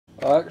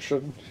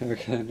action.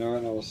 Okay, no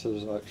one else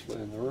is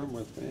actually in the room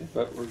with me,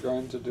 but we're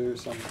going to do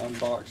some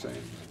unboxing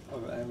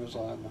of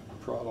Amazon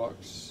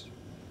products.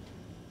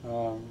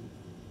 So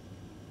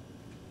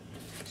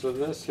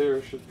this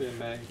here should be a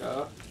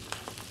manga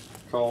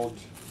called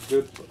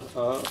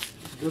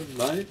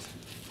Goodnight,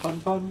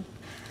 Punpun,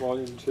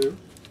 Volume 2.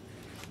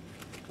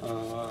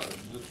 Open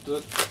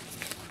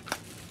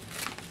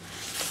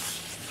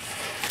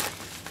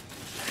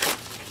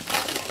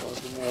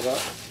that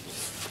up.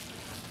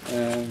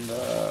 And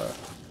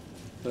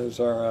those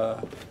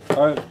are,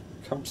 oh, it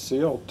comes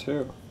sealed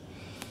too.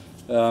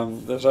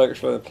 There's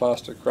actually a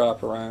plastic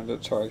wrap around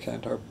it, so I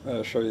can't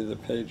show you the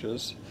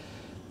pages.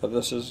 But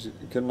this is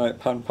Goodnight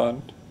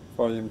Punpun,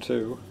 Volume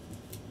 2.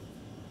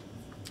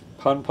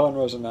 Punpun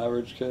was an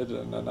average kid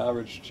in an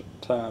average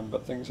town,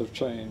 but things have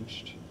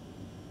changed.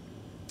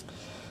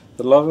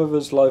 The love of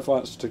his life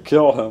wants to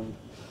kill him.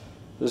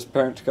 His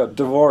parents got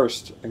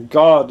divorced, and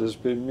God has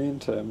been mean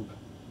to him.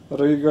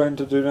 What are you going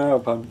to do now,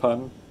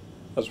 Punpun?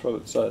 That's what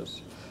it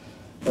says.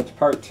 That's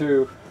part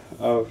 2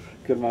 of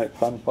Goodnight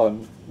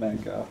Punpun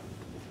manga.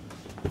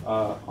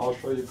 I'll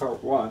show you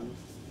part 1,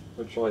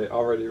 which I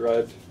already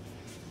read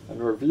and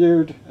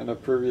reviewed in a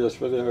previous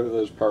video.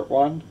 There's part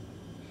 1.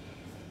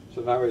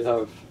 So now we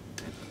have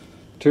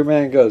 2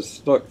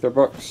 mangas. Look, they're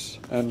books.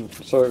 And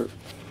so,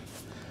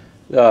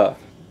 yeah,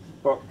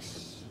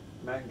 books,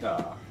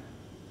 manga.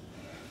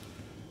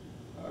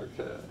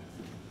 Okay.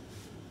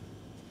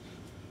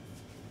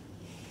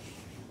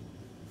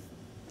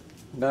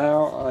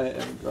 Now I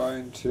am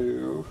going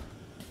to,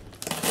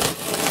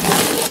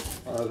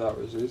 oh, that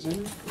was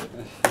easy.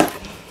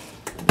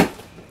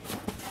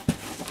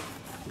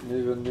 Didn't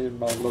even need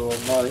my little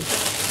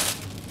knife.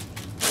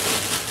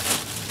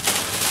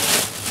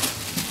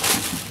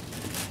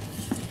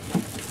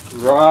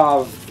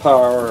 Rav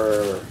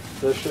power.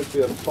 This should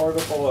be a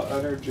portable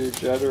energy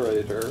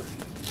generator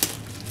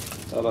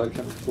that I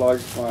can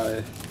plug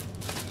my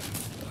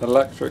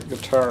electric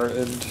guitar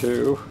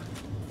into.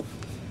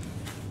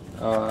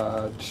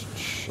 How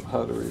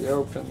do we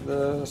open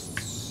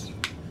this?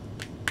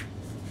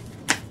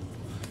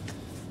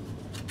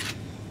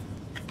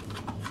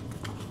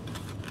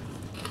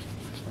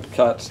 The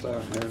cat's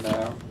down here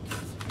now.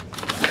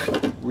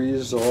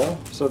 Weasel.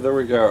 So there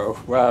we go.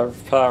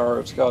 WAV power.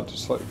 It's got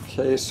this like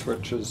case,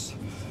 which is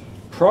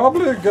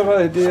probably a good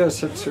idea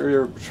since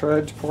you're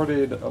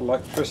transporting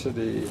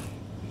electricity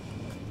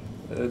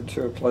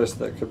into a place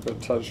that could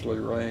potentially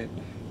rain.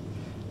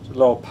 It's a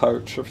little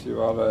pouch if you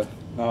want to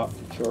not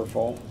be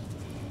careful.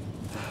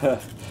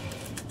 Okay,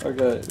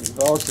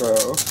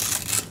 Velcro.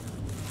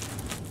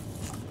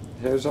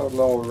 Here's our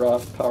little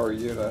RAV power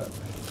unit.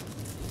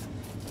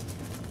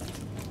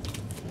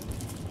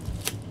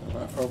 I'm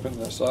going to open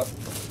this up.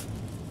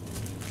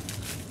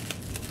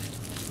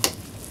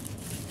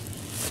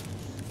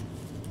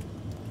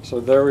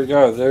 So there we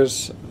go.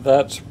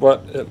 That's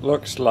what it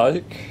looks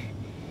like.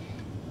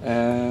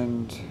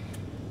 And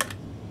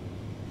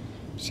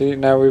see,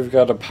 now we've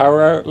got a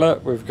power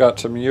outlet, we've got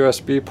some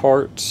USB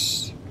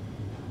ports,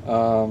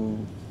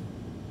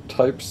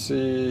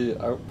 Type-C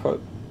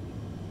output,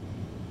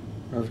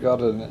 we've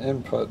got an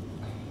input.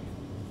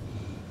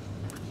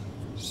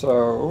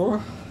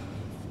 So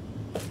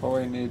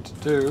what we need to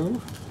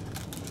do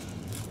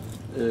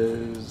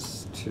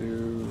is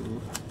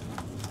to,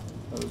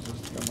 I was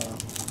just gonna,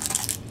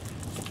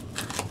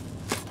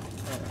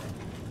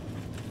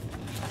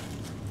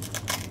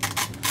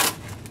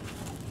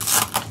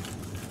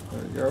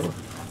 there we go.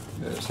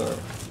 Okay, so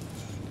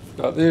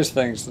got these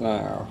things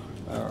now.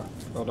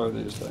 What are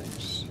these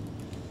things?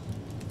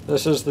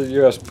 This is the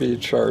USB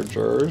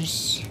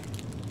chargers.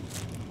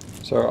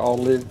 So I'll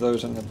leave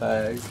those in the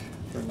bag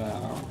for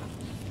now.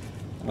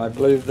 And I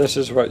believe this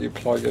is what you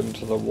plug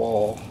into the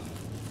wall.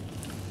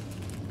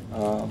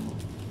 My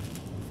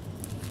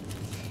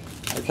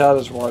cat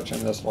is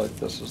watching this like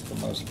this is the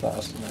most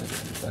fascinating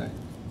thing.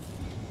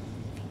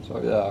 So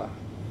yeah.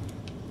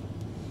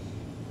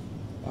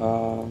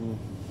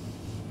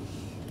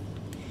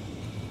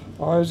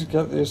 I always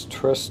get these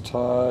twist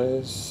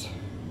ties.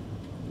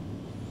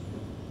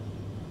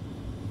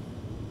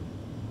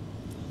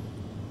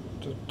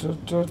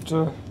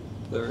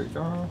 There we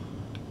go.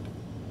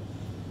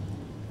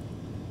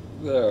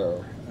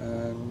 There.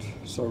 And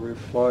so we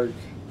plug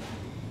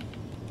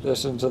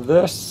this into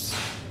this.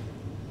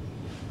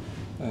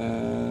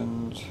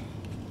 And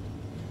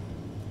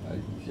I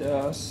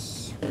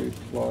guess we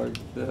plug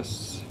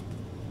this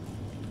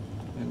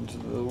into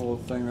the little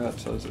thing that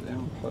says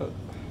input.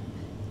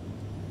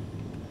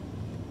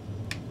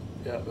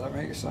 Yeah, that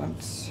makes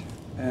sense.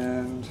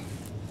 And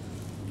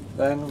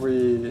then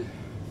we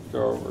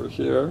go over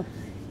here.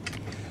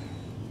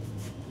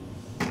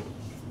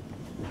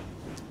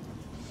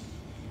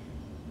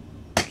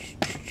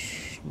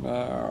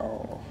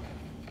 Now,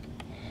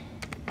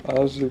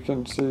 as you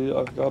can see,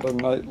 I've got a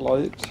night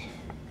light,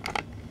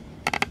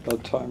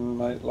 bedtime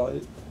night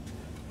light.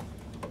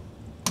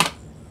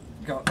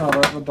 Got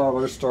that at the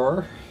dollar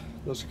store.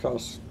 This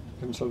costs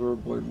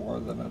considerably more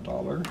than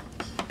 $1.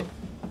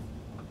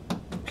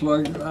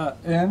 Plug that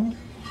in.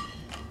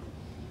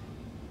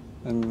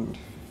 and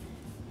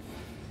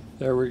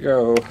there we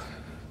go.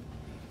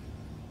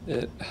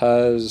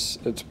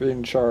 It's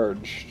being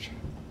charged.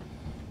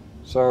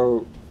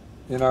 So,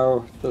 you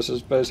know, this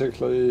is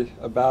basically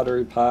a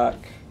battery pack.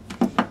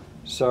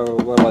 So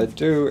what I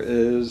do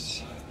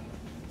is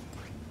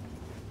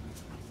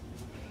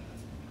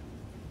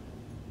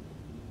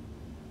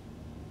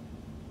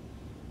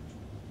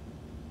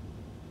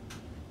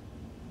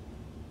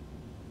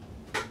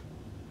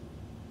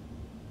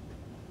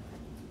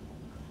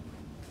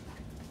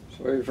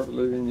sorry for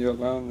leaving you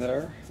alone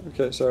there.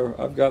 Okay, so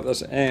I've got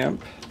this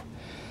amp,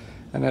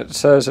 and it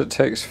says it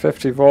takes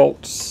 50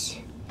 volts,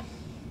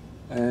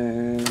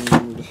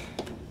 and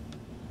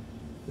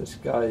this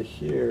guy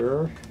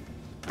here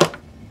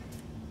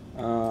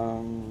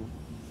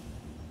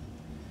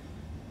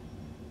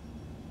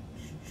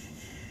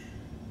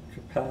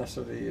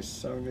capacity is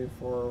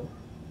 74,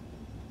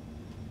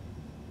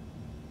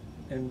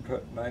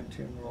 input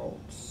 19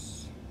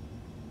 volts,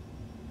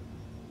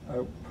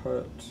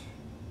 output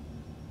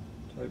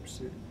type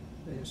C,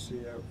 AC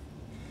out,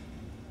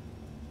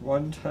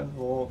 110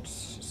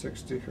 volts,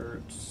 60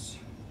 hertz,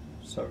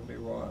 70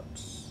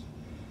 watts.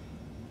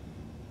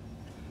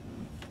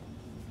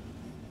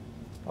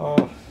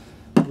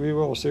 We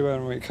will see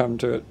when we come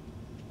to it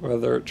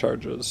whether it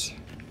charges.